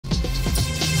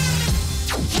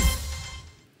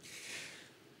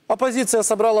Оппозиция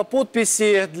собрала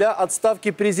подписи для отставки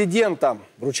президента.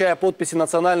 Вручая подписи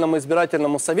Национальному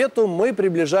избирательному совету, мы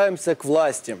приближаемся к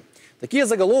власти. Такие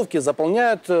заголовки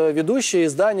заполняют ведущие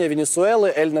издания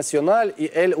Венесуэлы «Эль Националь» и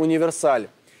 «Эль Универсаль».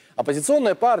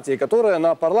 Оппозиционные партии, которые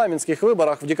на парламентских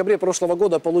выборах в декабре прошлого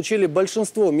года получили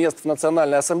большинство мест в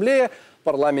Национальной ассамблее, в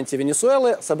парламенте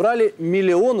Венесуэлы собрали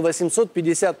 1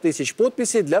 850 000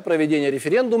 подписей для проведения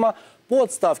референдума по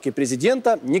отставке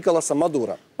президента Николаса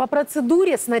Мадуро. По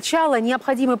процедуре сначала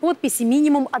необходимы подписи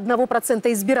минимум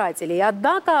 1% избирателей.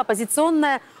 Однако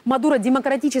оппозиционная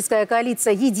Мадуро-демократическая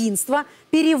коалиция «Единство»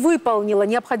 перевыполнила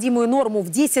необходимую норму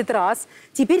в 10 раз.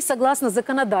 Теперь, согласно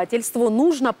законодательству,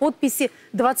 нужно подписи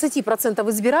 20%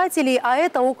 избирателей, а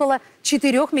это около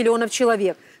 4 миллионов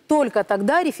человек. Только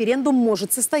тогда референдум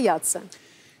может состояться.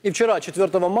 И вчера,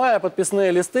 4 мая,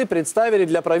 подписные листы представили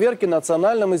для проверки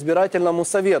Национальному избирательному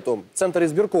совету, Центр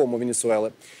избиркому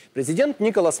Венесуэлы. Президент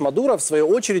Николас Мадуро, в свою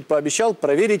очередь, пообещал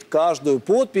проверить каждую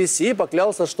подпись и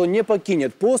поклялся, что не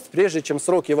покинет пост, прежде чем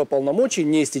срок его полномочий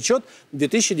не истечет в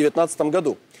 2019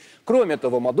 году. Кроме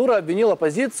того, Мадуро обвинил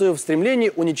оппозицию в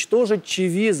стремлении уничтожить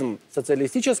чивизм –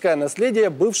 социалистическое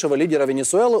наследие бывшего лидера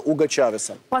Венесуэлы Уго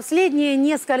Чавеса. Последние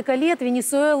несколько лет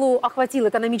Венесуэлу охватил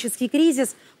экономический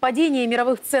кризис, падение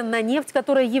мировых цен на нефть,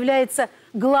 которая является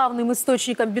главным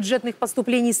источником бюджетных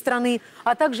поступлений страны,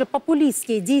 а также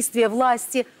популистские действия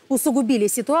власти усугубили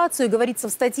ситуацию, говорится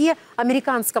в статье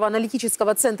американского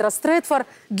аналитического центра «Стрэдфорд»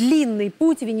 «Длинный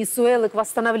путь Венесуэлы к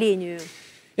восстановлению».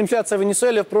 Инфляция в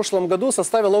Венесуэле в прошлом году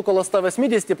составила около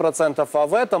 180%, а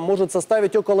в этом может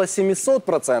составить около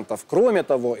 700%. Кроме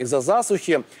того, из-за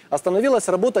засухи остановилась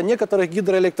работа некоторых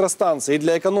гидроэлектростанций. И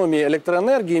для экономии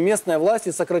электроэнергии местные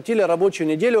власти сократили рабочую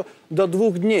неделю до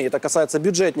 2 дней. Это касается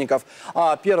бюджетников.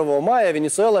 А 1 мая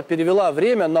Венесуэла перевела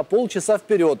время на полчаса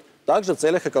вперед. Также в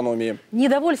целях экономии.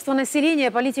 Недовольство населения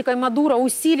политикой Мадуро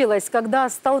усилилось, когда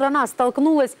страна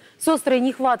столкнулась с острой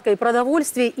нехваткой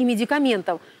продовольствия и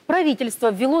медикаментов.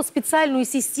 Правительство ввело специальную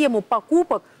систему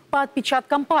покупок по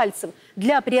отпечаткам пальцев.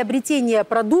 Для приобретения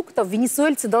продуктов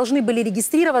венесуэльцы должны были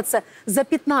регистрироваться за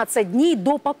 15 дней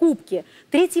до покупки.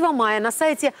 3 мая на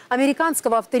сайте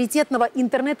американского авторитетного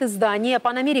интернет-издания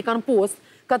Pan American Post,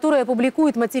 которое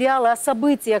публикует материалы о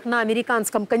событиях на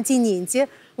американском континенте,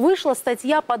 вышла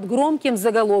статья под громким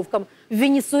заголовком «В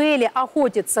Венесуэле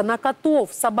охотятся на котов,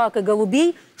 собак и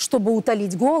голубей, чтобы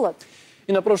утолить голод».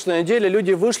 И на прошлой неделе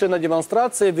люди вышли на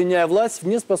демонстрации, обвиняя власть в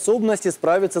неспособности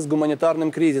справиться с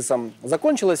гуманитарным кризисом.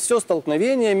 Закончилось все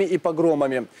столкновениями и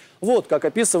погромами. Вот как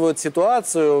описывают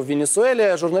ситуацию в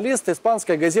Венесуэле журналист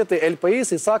испанской газеты «Эль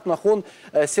Паис» Исаак Нахон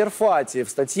Серфати в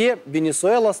статье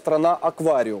 «Венесуэла. Страна.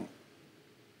 Аквариум».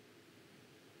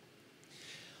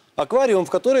 «Аквариум, в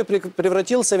который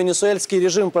превратился венесуэльский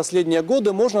режим в последние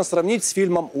годы, можно сравнить с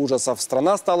фильмом ужасов.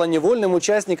 Страна стала невольным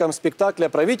участником спектакля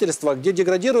правительства, где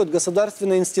деградируют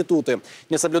государственные институты,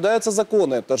 не соблюдаются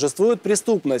законы, торжествует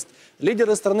преступность.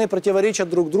 Лидеры страны противоречат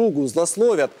друг другу,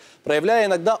 злословят, проявляя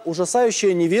иногда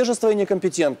ужасающее невежество и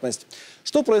некомпетентность.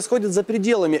 Что происходит за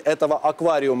пределами этого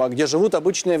аквариума, где живут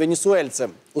обычные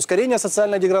венесуэльцы? Ускорение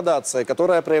социальной деградации,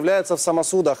 которая проявляется в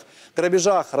самосудах,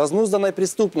 грабежах, разнузданной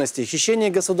преступности, хищении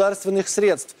государственных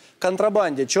средств,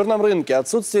 контрабанде, черном рынке,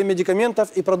 отсутствие медикаментов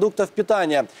и продуктов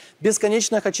питания,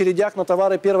 бесконечных очередях на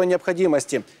товары первой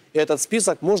необходимости. И этот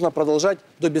список можно продолжать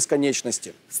до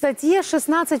бесконечности. В статье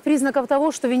 16 признаков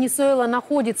того, что Венесуэла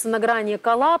находится на грани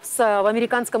коллапса, в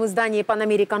американском издании Pan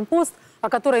American Post, о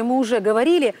которой мы уже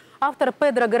говорили, автор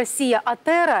Педро Гарсия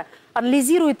Отера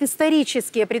анализирует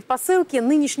исторические предпосылки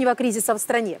нынешнего кризиса в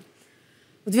стране.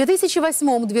 В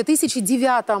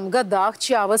 2008-2009 годах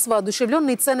Чавес,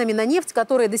 воодушевленный ценами на нефть,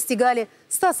 которые достигали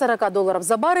 $140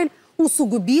 за баррель,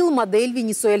 усугубил модель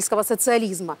венесуэльского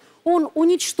социализма. Он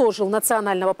уничтожил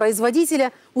национального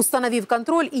производителя, установив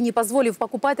контроль и не позволив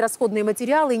покупать расходные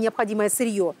материалы и необходимое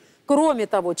сырье. Кроме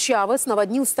того, Чавес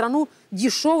наводнил страну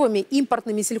дешевыми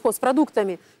импортными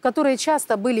сельхозпродуктами, которые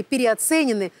часто были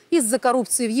переоценены из-за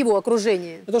коррупции в его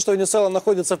окружении. То, что Венесуэла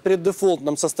находится в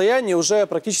преддефолтном состоянии, уже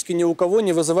практически ни у кого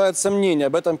не вызывает сомнений.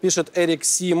 Об этом пишет Эрик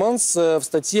Симмонс в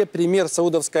статье «Пример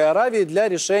Саудовской Аравии для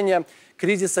решения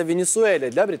кризиса в Венесуэле»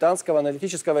 для британского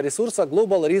аналитического ресурса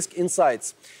Global Risk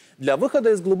Insights. Для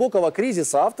выхода из глубокого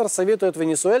кризиса автор советует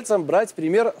венесуэльцам брать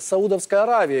пример Саудовской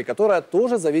Аравии, которая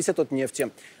тоже зависит от нефти.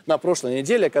 На прошлой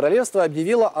неделе королевство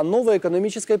объявило о новой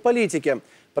экономической политике.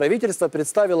 Правительство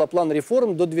представило план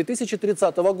реформ до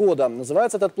 2030 года.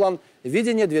 Называется этот план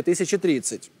 «Видение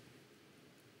 2030».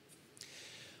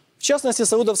 В частности,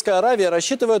 Саудовская Аравия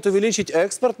рассчитывает увеличить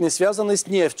экспорт, не связанный с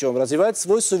нефтью, развивать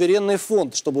свой суверенный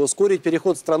фонд, чтобы ускорить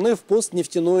переход страны в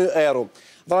постнефтяную эру.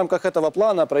 В рамках этого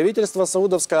плана правительство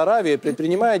Саудовской Аравии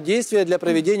предпринимает действия для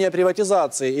проведения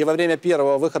приватизации и во время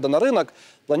первого выхода на рынок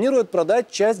планирует продать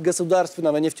часть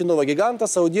государственного нефтяного гиганта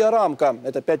Сауди Арамко,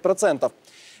 это 5%.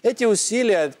 Эти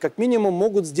усилия как минимум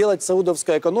могут сделать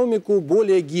саудовскую экономику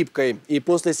более гибкой. И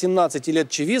после 17 лет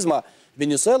чивизма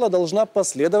Венесуэла должна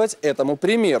последовать этому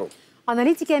примеру.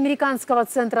 Аналитики американского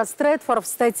центра Стрэдфорд в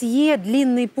статье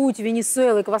 «Длинный путь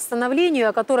Венесуэлы к восстановлению»,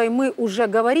 о которой мы уже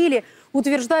говорили,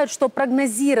 утверждают, что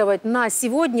прогнозировать на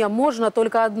сегодня можно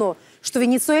только одно, что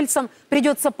венесуэльцам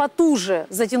придется потуже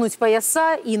затянуть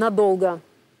пояса и надолго.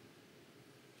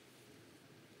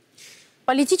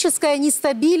 Политическая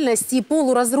нестабильность и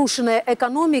полуразрушенная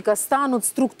экономика станут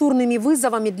структурными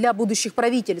вызовами для будущих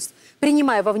правительств.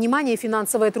 Принимая во внимание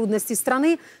финансовые трудности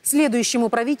страны, следующему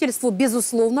правительству,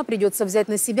 безусловно, придется взять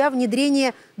на себя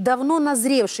внедрение давно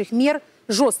назревших мер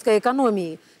жесткой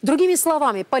экономии. Другими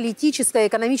словами, политическая и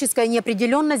экономическая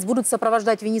неопределенность будут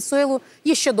сопровождать Венесуэлу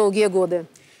еще долгие годы.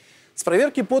 С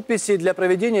проверки подписей для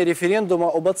проведения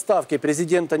референдума об отставке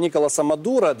президента Николаса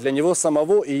Мадуро для него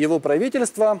самого и его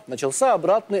правительства начался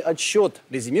обратный отсчет,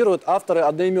 резюмируют авторы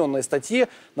одноименной статьи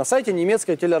на сайте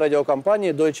немецкой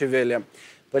телерадиокомпании Deutsche Welle.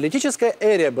 Политической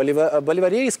эре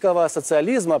боливарийского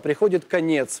социализма приходит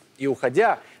конец. И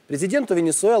уходя, президенту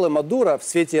Венесуэлы Мадуро в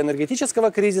свете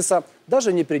энергетического кризиса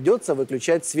даже не придется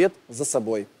выключать свет за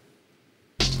собой.